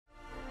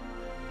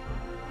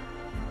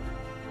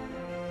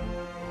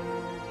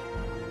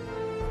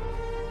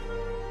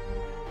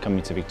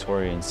coming to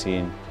Victoria and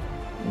seeing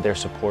their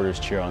supporters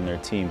cheer on their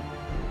team.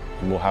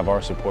 And we'll have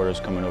our supporters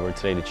coming over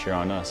today to cheer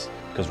on us.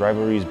 Because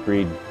rivalries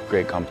breed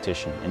great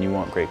competition, and you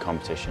want great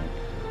competition.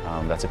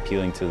 That's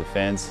appealing to the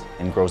fans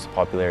and grows the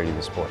popularity of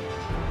the sport.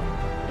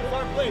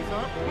 Win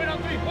on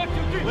three, 1, 2,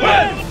 3.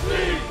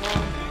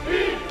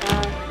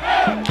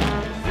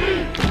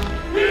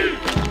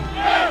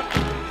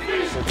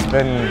 It's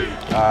been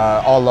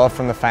all love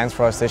from the fans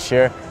for us this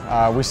year.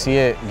 We see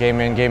it game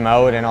in, game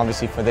out, and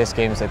obviously for this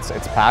game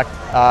it's packed.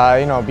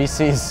 You know,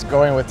 BC's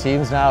going with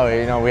teams now.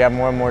 You know, we have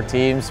more and more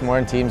teams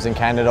in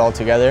Canada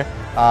altogether.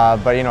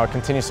 But you know, it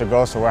continues to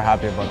grow, so we're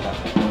happy about that.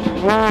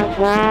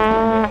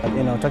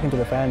 You know, talking to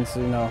the fans,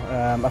 you know,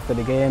 after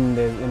the game,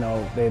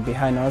 they're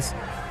behind us.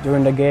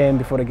 During the game,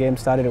 before the game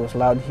started, it was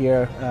loud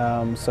here.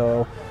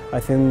 So I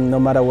think no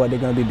matter what, they're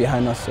going to be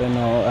behind us. You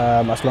know,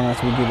 as long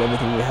as we give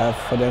everything we have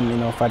for them. You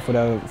know, fight for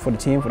the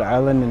team, for the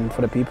island, and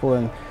for the people.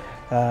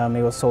 And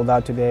it was sold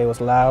out today. It was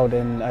loud,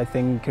 and I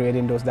think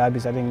creating those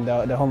derbies. I think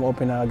the home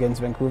opener against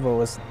Vancouver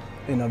was,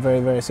 you know, very,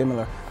 very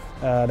similar.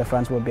 The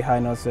fans were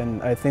behind us,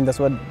 and I think that's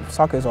what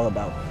soccer is all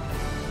about.